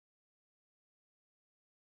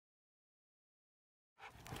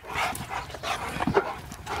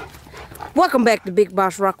Welcome back to Big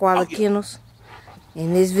Boss Rockwaller Kennels.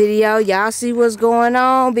 In this video, y'all see what's going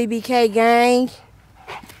on, BBK gang.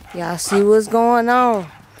 Y'all see what's going on.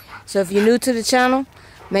 So if you're new to the channel,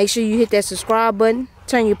 make sure you hit that subscribe button.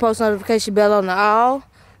 Turn your post notification bell on to all.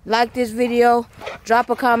 Like this video. Drop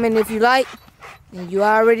a comment if you like. And you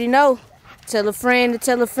already know. Tell a friend to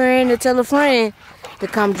tell a friend to tell a friend to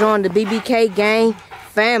come join the BBK gang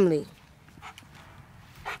family.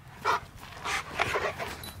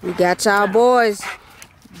 We got y'all boys,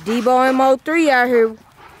 DEBO&MO3 out here.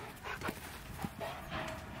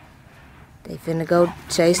 They finna go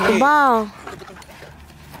chase the ball.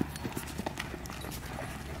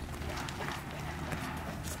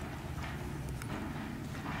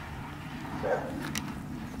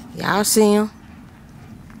 Y'all see him?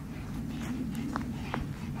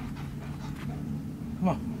 Come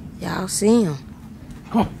on. Y'all see him?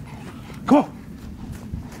 Come on. Come on.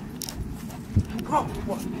 Come on. Come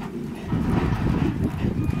on.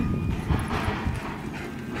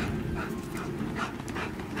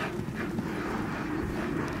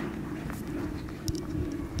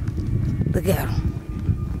 Look at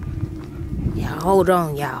him. Y'all hold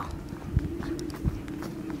on, y'all.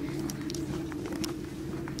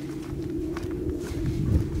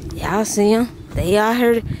 Y'all see them? They out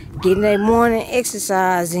here getting their morning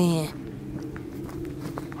exercise in.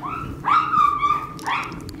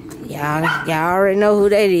 Y'all already know who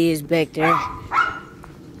that is back there.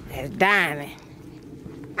 That's Diamond.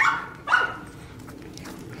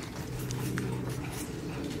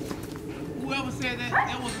 Whoever said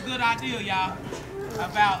that was a good idea, y'all,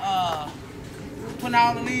 about putting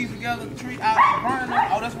all the leaves together, tree out and burning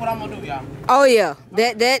them. Oh, that's what I'm gonna do, y'all. Oh yeah,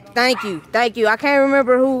 thank you. I can't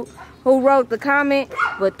remember who wrote the comment,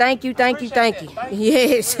 but thank you.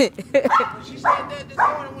 Yes. When she said that this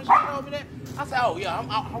morning when she told me that, I said, oh yeah,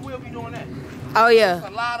 I will be doing that. Oh yeah. It's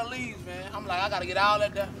a lot of leaves, man. I'm like, I gotta get all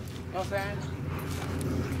that done. You know what I'm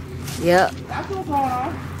saying? Yep. That's what's going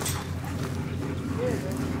on.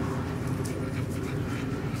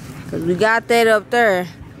 Cause we got that up there.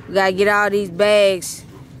 We gotta get all these bags,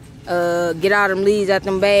 get all them leaves out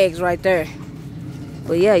them bags right there.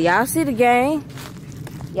 But yeah, y'all see the gang.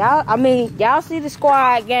 Y'all see the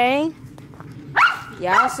squad gang.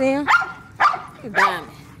 Y'all see him?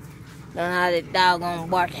 Diamond. Don't know how that doggone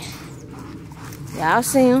barking. Y'all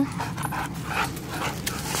see him?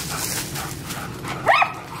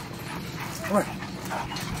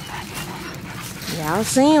 Y'all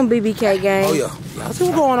see him, BBK gang. Oh yeah. Y'all see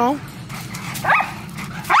what's going on?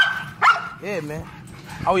 Yeah, man.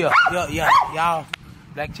 Oh yeah. Y'all.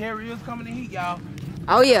 Black Cherry is coming to heat, y'all.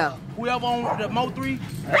 Oh yeah. Whoever on the Mo3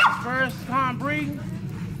 first time breeding,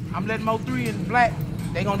 I'm letting Mo3 and Black.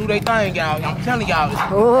 They gonna do their thing, y'all. I'm telling y'all.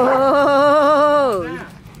 Oh,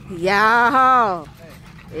 y'all.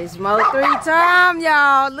 It's Mo3 time,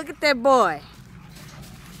 y'all. Look at that boy.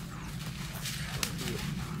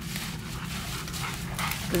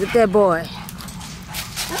 Look at that boy.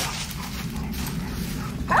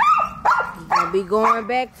 He's gonna be going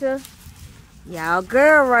back to y'all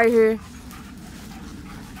girl right here.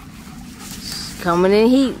 She's coming in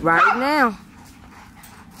heat right now.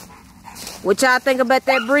 What y'all think about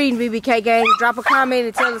that breeding, BBK gang? Drop a comment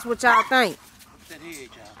and tell us what y'all think. Look at that head,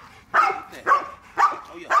 y'all. Look at that.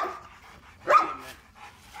 Oh yeah. Oh yeah, man.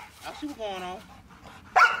 Y'all see what's going on?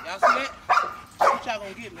 Y'all see that? What y'all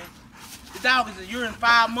gonna get, man? The dog is a year and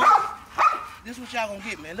 5 months. This is what y'all gonna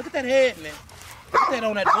get, man. Look at that head, man. Look at that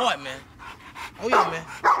on that boy, man. Oh yeah, man.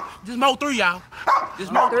 This Mo3, y'all. This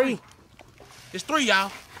Mo3. It's 3,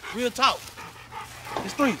 y'all. Real talk.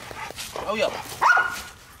 It's 3. Oh yeah.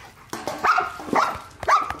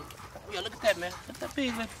 Oh yeah, look at that, man. Look at that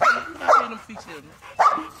pig, man. Look at them feet here, man.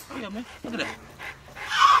 Oh yeah, man. Look at that.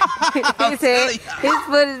 His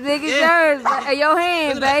foot is big as yours. Your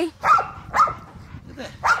hand, babe. Look at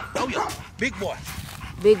that. Oh yeah. Big boy.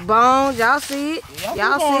 Big bones. Y'all see it?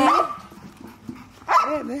 Y'all see it?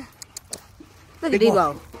 Yeah, man. Look at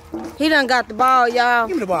Debo. He done got the ball, y'all.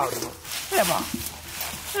 Give me the ball, Debo. Give that ball.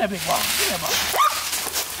 Give that big ball. Give that ball.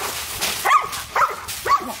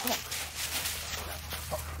 Come on, come on.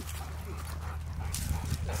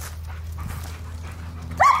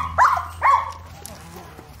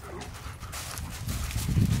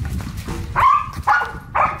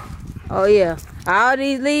 Oh yeah. All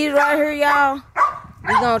these leaves right here, y'all.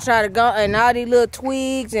 We gonna try to go, and all these little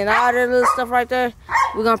twigs and all that little stuff right there.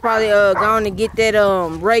 We're gonna probably go on and get that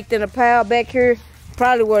raked in a pile back here.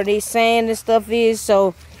 Probably where these sand and stuff is,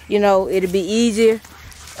 so you know it'll be easier.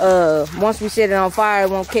 Once we set it on fire, it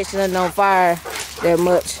won't catch nothing on fire that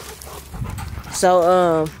much.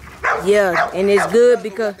 So yeah, and it's good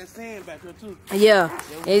because wind back here too. Yeah,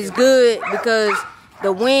 it's good because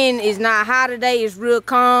the wind is not high today. It's real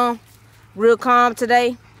calm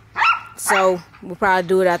today. So we'll probably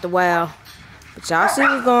do it after a while. But y'all see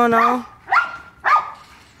what's going on.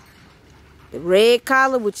 The red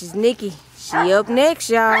collar, which is Nikki, she up next,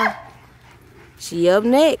 y'all. She up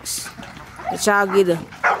next. Let y'all get a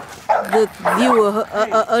good view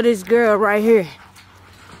of this girl right here.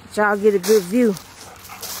 Let y'all get a good view.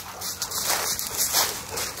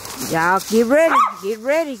 Y'all get ready, get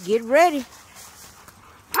ready, get ready.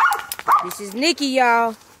 This is Nikki,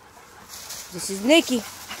 y'all. This is Nikki.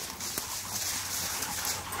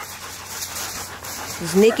 This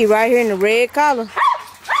is Nikki right here in the red collar.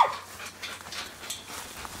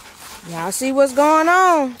 Y'all see what's going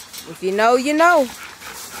on. If you know, you know.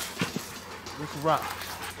 It's a rock.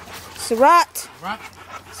 It's a rock. Rock?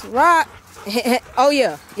 It's a rock. Oh,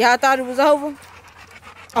 yeah. Y'all thought it was over?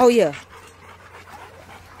 Oh, yeah.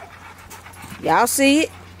 Y'all see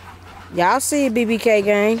it. Y'all see it, BBK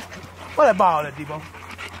gang. Where that ball at, Debo?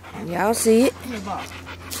 Y'all see it. Where that ball?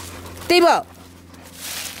 Debo.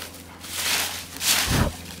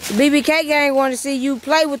 The BBK gang want to see you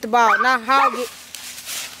play with the ball, not hog it.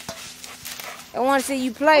 They want to see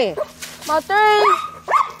you playing. My thing.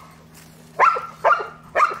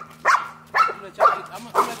 I'm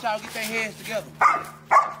gonna let y'all get their heads together.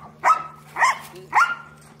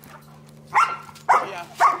 Yeah.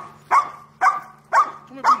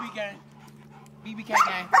 Come here, BB gang. BBK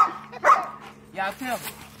gang. Y'all tell me.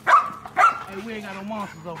 Hey, we ain't got no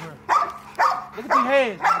monsters over here. Look at these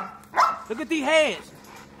heads, man. Look at these heads.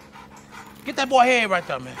 Get that boy head right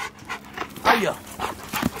there, man. Oh, yeah.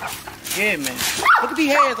 Yeah, man. Look at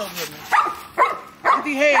these heads over here, man. Look at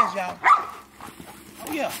these heads, y'all.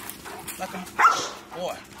 Oh, yeah. Like a...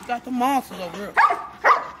 Boy, you got the monsters over here. Oh,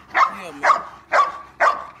 yeah, man.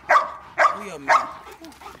 Oh, yeah, man.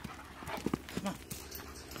 Come on.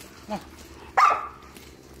 Come on.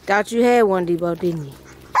 Thought you had one, Debo, didn't you?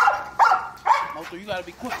 Mo3, you gotta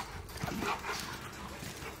be quick.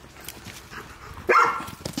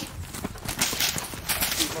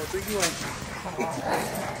 Mo3, you ain't...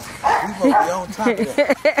 You supposed to be on top of that.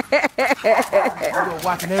 You been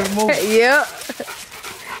watching every move. Yep.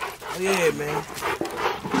 Oh, yeah, man.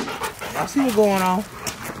 Y'all see what's going on?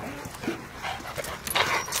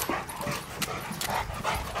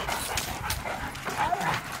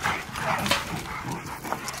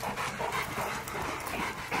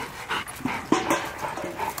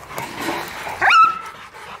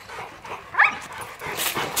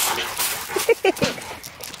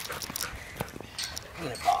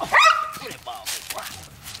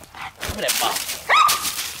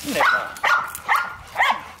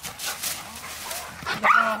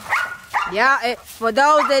 Y'all, for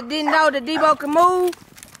those that didn't know that Debo can move,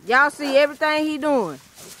 y'all see everything he doing.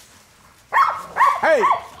 Hey!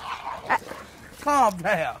 Calm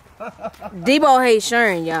down. Debo hates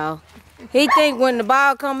sharing, y'all. He think when the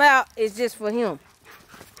ball come out, it's just for him.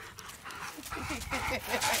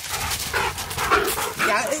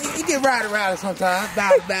 Yeah, he get right around it sometimes.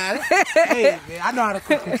 About it. Hey, man, I know how to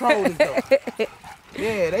control this though.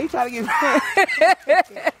 Yeah, they try to get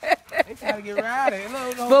they try to get around it.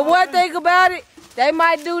 But one thing about it, they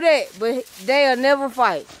might do that, but they'll never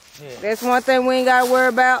fight. Yeah. That's one thing we ain't got to worry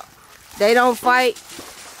about. They don't fight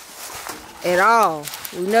at all.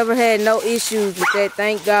 We never had no issues with that,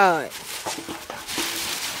 thank God.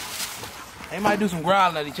 They might do some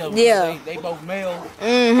growling at each other. Yeah. They both male.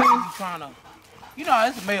 Trying to, you know,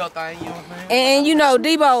 it's a male thing, you know what I'm saying? And you know,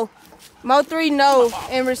 Debo, Mo3 know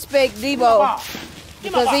and respect Debo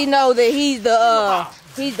because he know that he's the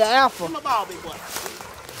alpha. Give my ball, big boy.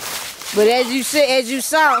 But as you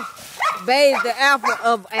saw, Bay is the alpha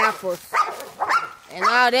of alphas. And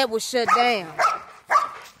all that was shut down.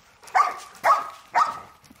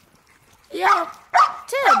 Y'all,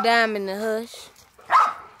 tell Diamond to hush.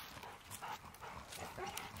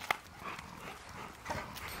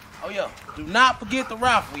 Oh, yeah. Do not forget the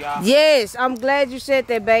raffle, y'all. Yes, I'm glad you said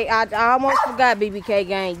that, babe. I almost forgot, BBK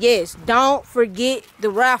gang. Yes, don't forget the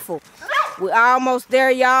raffle. We almost there,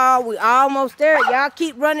 y'all. We almost there. Y'all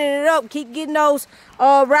keep running it up. Keep getting those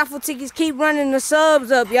raffle tickets. Keep running the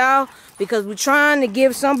subs up, y'all. Because we're trying to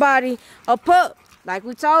give somebody a pup. Like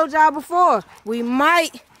we told y'all before. We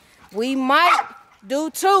might do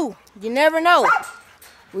 2. You never know.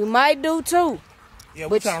 We might do 2. Yeah,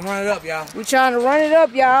 we're trying to run it up, y'all. We're trying to run it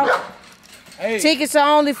up, y'all. Hey. Tickets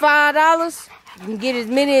are only $5. You can get as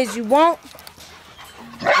many as you want.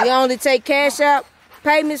 We only take cashapp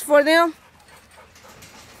payments for them.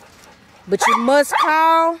 But you must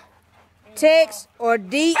call, text, or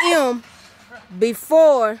DM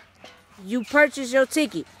before you purchase your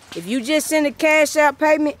ticket. If you just send a cash out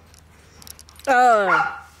payment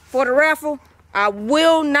for the raffle, I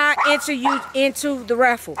will not enter you into the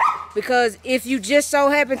raffle. Because if you just so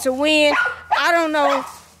happen to win, I don't know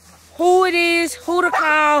who it is, who to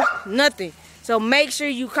call, nothing. So make sure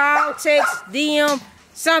you call, text, DM,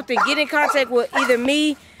 something. Get in contact with either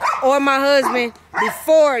me or my husband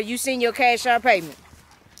before you send your cash out payment.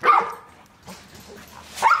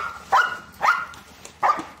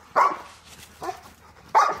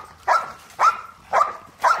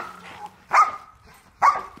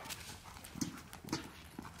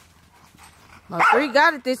 My 3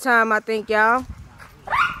 got it this time, I think, y'all.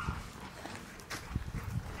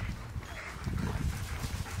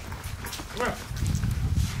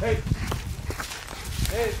 Hey.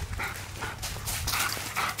 Hey.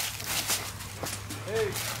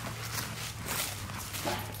 Hey.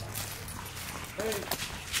 Hey.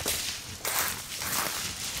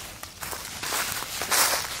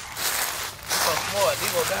 So smart,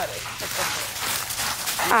 DEBO got it.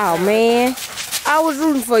 Oh man, I was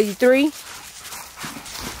rooting for you, 3.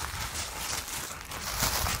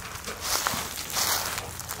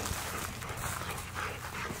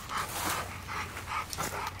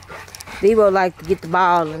 DEBO like to get the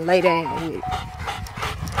ball and lay down with it.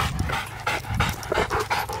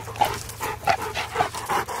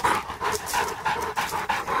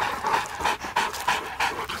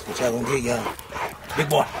 What y'all gonna get, y'all? Big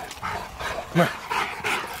boy. Come here.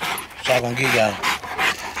 What y'all gonna get, y'all?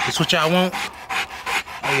 This what y'all want?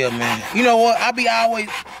 Oh yeah, man. You know what? I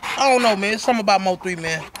don't know, man. It's something about Mo3,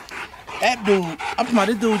 man. That dude, I'm talking about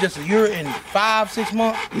this dude just a year and 5-6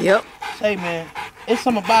 months. Yep. Say, man, it's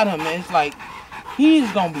something about him, man. It's like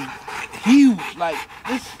he's gonna be huge. Like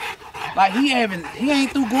this, like he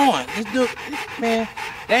ain't through growing. This dude, man,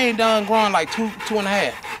 they ain't done growing like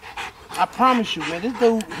 2.5. I promise you, man. This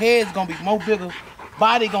dude head's gonna be more bigger,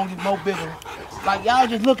 body gonna get more bigger. Like y'all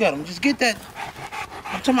just look at him, just get that.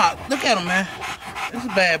 I'm talking about, look at him, man. This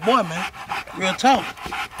is a bad boy, man. Real talk.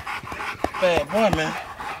 Bad boy, man.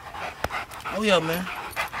 Oh yeah, man.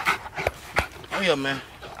 Oh yeah, man.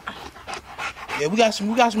 Yeah, we got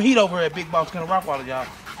some heat over here at Big Boss Can of Rockwater, y'all.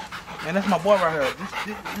 Man, that's my boy right here.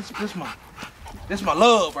 This my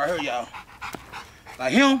love right here, y'all.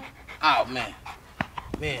 Like him, oh man.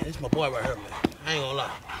 Man, this my boy right here, man. I ain't gonna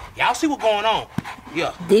lie. Y'all see what's going on?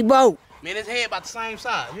 Yeah. DEBO. Man, his head about the same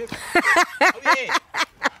size. Oh yeah.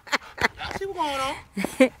 Y'all see what's going on?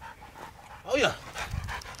 Oh yeah.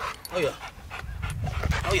 Oh yeah.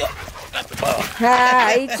 Oh yeah. That's the ball.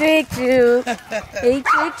 Ah, he tricked you. He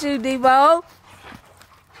tricked you, DEBO.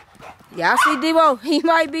 Y'all see DEBO? He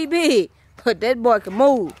might be big, but that boy can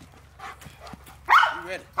move. You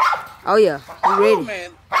ready? Oh yeah, he ready. Oh,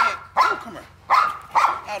 man, come here.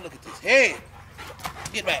 Y'all look at this head.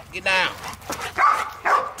 Get back, get down.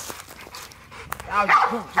 Y'all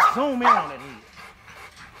just zoom in on that head.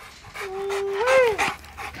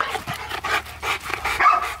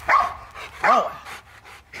 Oh.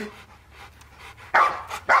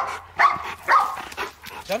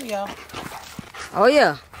 Tell me, y'all. Oh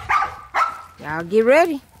yeah. Y'all get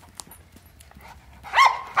ready.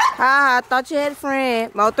 Ha, I thought you had a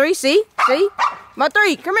friend. Mo3, see? See?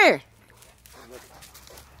 Mo3, come here.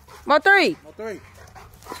 Mo3. Mo3.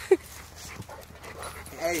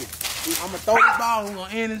 Hey, I'm gonna throw this ball. We're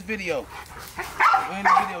gonna end this video. We'll end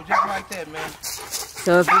the video just like that, man.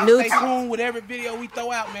 So if you're new, stay tuned with every video we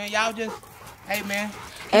throw out, man. Y'all just, hey, man.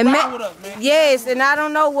 And with us, man. yes, and I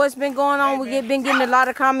don't know what's been going on. We've been getting a lot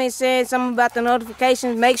of comments saying something about the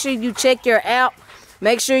notifications. Make sure you check your app.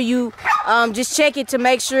 Make sure you just check it to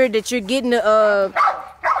make sure that you're getting the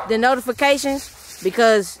notifications,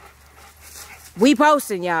 because we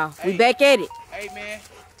posting, y'all. We back at it. Hey, man.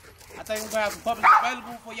 I think we're gonna have some public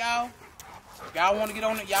available for y'all. If y'all want to get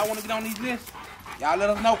on it, y'all want to get on these lists, y'all let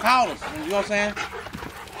us know. Call us. You know what I'm saying?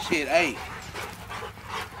 Shit, hey.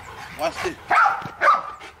 Watch this.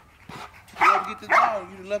 You ever get this ball,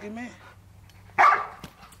 you the lucky man.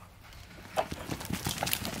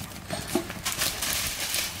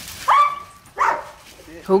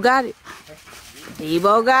 Who got it?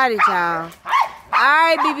 DEBO got it, y'all.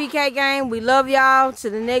 Alright, BBK gang, we love y'all. To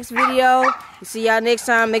the next video. We'll see y'all next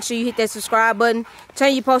time. Make sure you hit that subscribe button.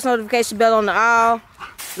 Turn your post notification bell on to all.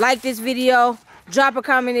 Like this video. Drop a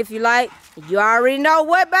comment if you like. You already know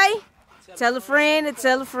what, babe? Tell a friend to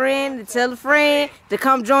tell a friend to tell a friend to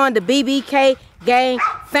come join the BBK gang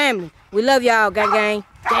family. We love y'all, gang gang.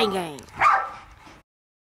 Gang gang.